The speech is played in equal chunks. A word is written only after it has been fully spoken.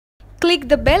Click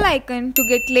the bell icon to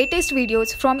get latest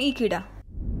videos from Ekeeda.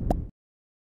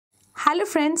 Hello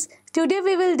friends, today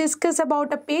we will discuss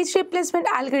about a page replacement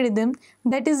algorithm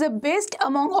that is the best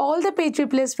among all the page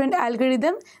replacement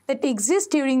algorithms that exist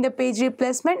during the page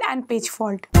replacement and page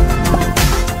fault.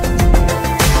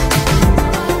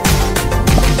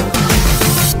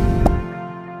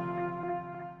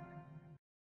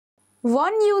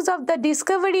 One use of the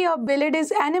discovery of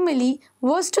Bellede's anomaly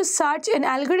was to search an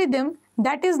algorithm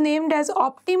that is named as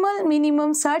optimal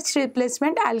minimum search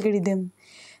replacement algorithm.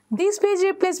 This page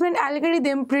replacement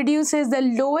algorithm produces the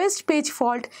lowest page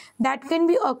fault that can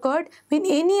be occurred with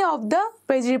any of the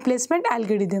page replacement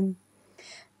algorithm.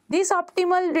 This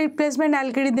optimal replacement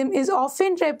algorithm is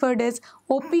often referred as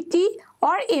OPT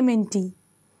or MNT.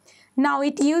 Now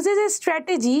it uses a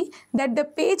strategy that the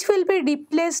page will be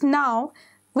replaced now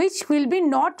which will be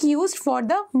not used for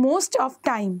the most of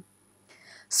time.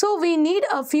 So we need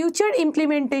a future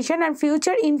implementation and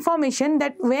future information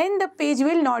that when the page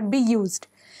will not be used.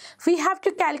 We have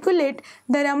to calculate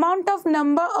the amount of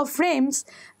number of frames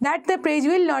that the page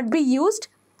will not be used,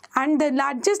 and the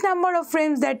largest number of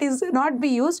frames that is not be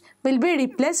used will be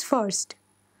replaced first.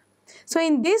 So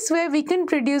in this way we can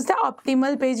produce the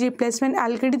optimal page replacement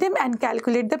algorithm and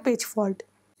calculate the page fault.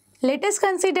 Let us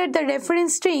consider the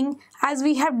reference string as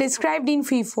we have described in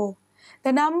FIFO.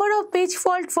 The number of page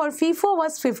fault for FIFO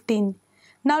was 15.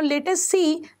 Now let us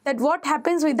see that what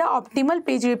happens with the optimal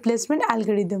page replacement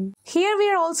algorithm. Here we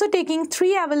are also taking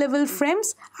 3 available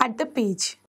frames at the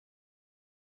page.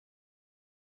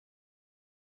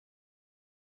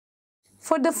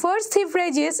 For the first 3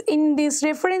 phrases in this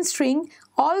reference string,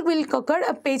 all will occur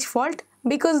a page fault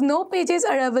because no pages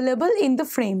are available in the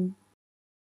frame.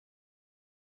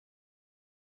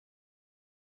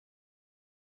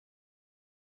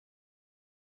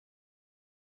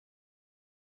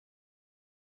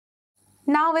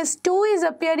 Now as 2 is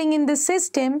appearing in the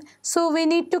system, so we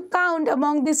need to count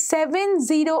among the 7,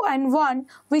 0 and 1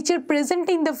 which are present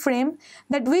in the frame,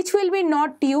 that which will be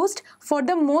not used for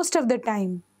the most of the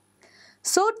time.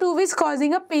 So 2 is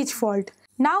causing a page fault.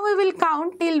 Now we will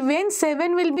count till when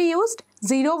 7 will be used,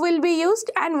 0 will be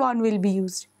used and 1 will be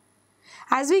used.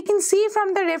 As we can see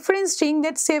from the reference string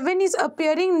that 7 is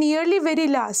appearing nearly very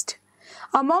last.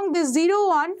 Among the 0,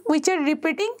 1 which are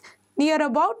repeating near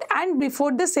about and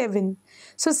before the 7.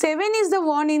 So 7 is the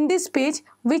one in this page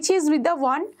which is with the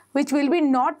one which will be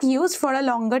not used for a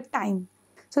longer time.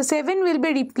 So 7 will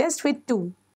be replaced with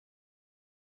 2.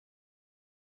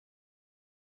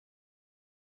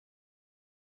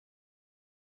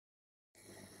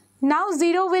 Now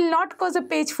 0 will not cause a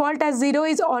page fault as 0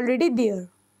 is already there.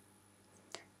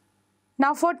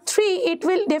 Now for 3 it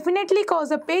will definitely cause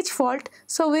a page fault,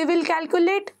 so we will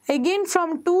calculate again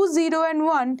from 2, 0 and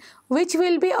 1 which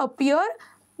will be appear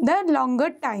the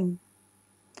longer time.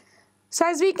 So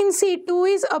as we can see 2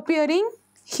 is appearing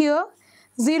here,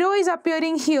 0 is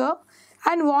appearing here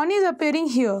and 1 is appearing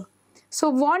here. So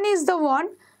 1 is the one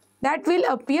that will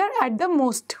appear at the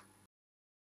most.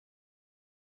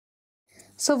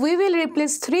 So we will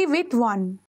replace 3 with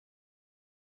 1.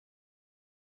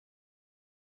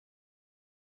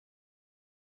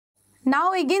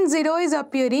 Now again 0 is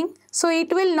appearing, so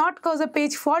it will not cause a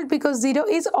page fault because 0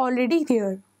 is already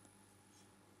here.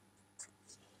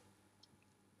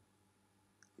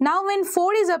 Now when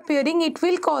 4 is appearing, it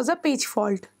will cause a page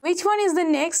fault. Which one is the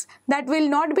next that will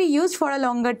not be used for a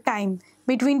longer time?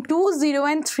 Between 2, 0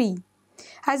 and 3.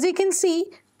 As you can see,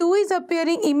 2 is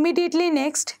appearing immediately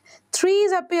next, 3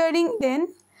 is appearing then,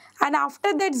 and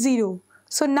after that 0.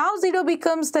 So now 0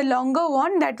 becomes the longer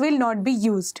one that will not be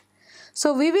used.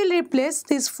 So we will replace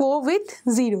this 4 with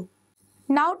 0.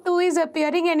 Now 2 is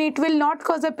appearing and it will not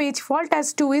cause a page fault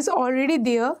as 2 is already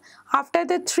there. After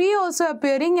the 3 also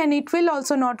appearing and it will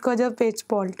also not cause a page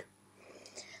fault.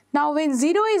 Now when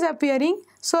 0 is appearing,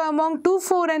 so among 2,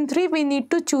 4 and 3 we need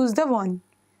to choose the 1.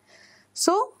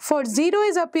 So for 0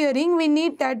 is appearing, we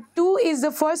need that 2 is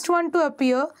the first one to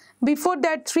appear, before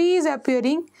that 3 is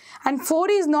appearing and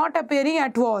 4 is not appearing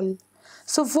at all.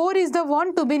 So 4 is the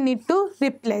one to be need to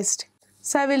replaced.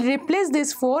 So I will replace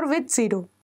this 4 with 0.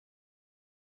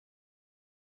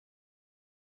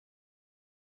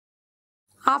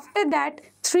 After that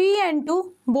 3 and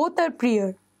 2 both are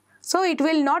prior. So it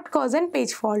will not cause a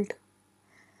page fault.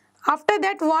 After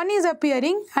that 1 is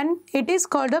appearing and it is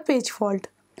called a page fault.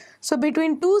 So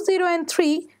between 2, 0 and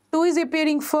 3, 2 is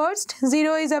appearing first,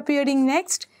 0 is appearing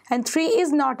next and 3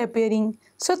 is not appearing.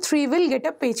 So 3 will get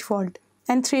a page fault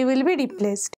and 3 will be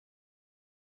replaced.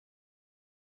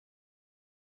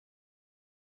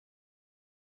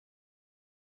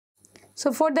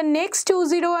 So for the next 2,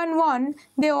 0 and 1,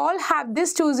 they all have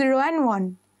this 2, 0 and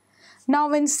 1. Now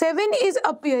when 7 is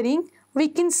appearing, we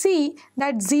can see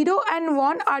that 0 and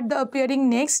 1 are the appearing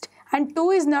next and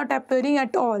 2 is not appearing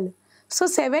at all. So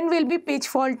 7 will be page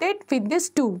faulted with this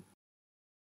 2.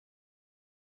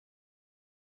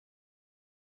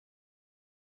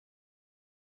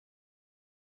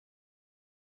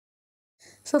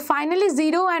 So finally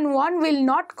 0 and 1 will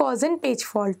not cause a page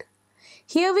fault.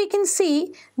 Here we can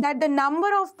see that the number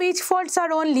of page faults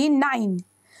are only 9,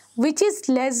 which is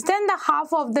less than the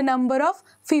half of the number of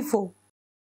FIFO.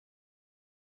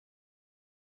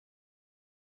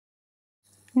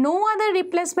 No other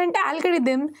replacement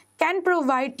algorithm can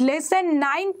provide less than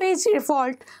 9 page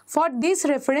fault for this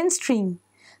reference string.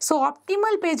 So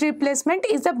optimal page replacement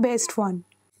is the best one.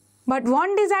 But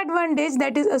one disadvantage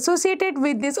that is associated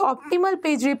with this optimal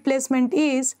page replacement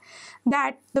is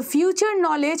that the future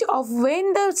knowledge of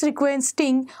when the sequence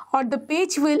string or the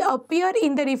page will appear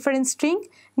in the reference string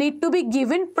need to be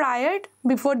given prior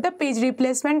before the page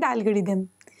replacement algorithm.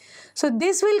 So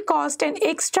this will cost an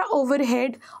extra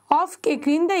overhead of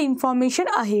checking the information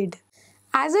ahead.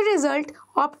 As a result,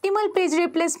 optimal page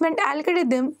replacement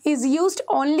algorithm is used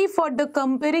only for the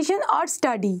comparison or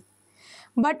study.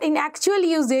 But in actual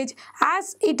usage,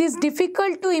 as it is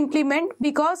difficult to implement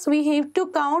because we have to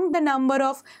count the number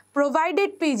of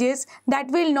provided pages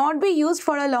that will not be used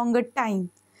for a longer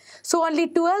time. So only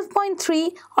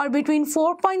 12.3 or between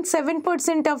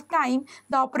 4.7% of time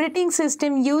the operating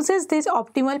system uses this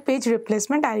optimal page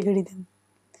replacement algorithm.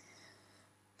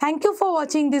 Thank you for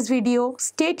watching this video.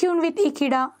 Stay tuned with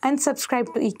Ekeeda and subscribe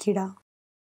to Ekeeda.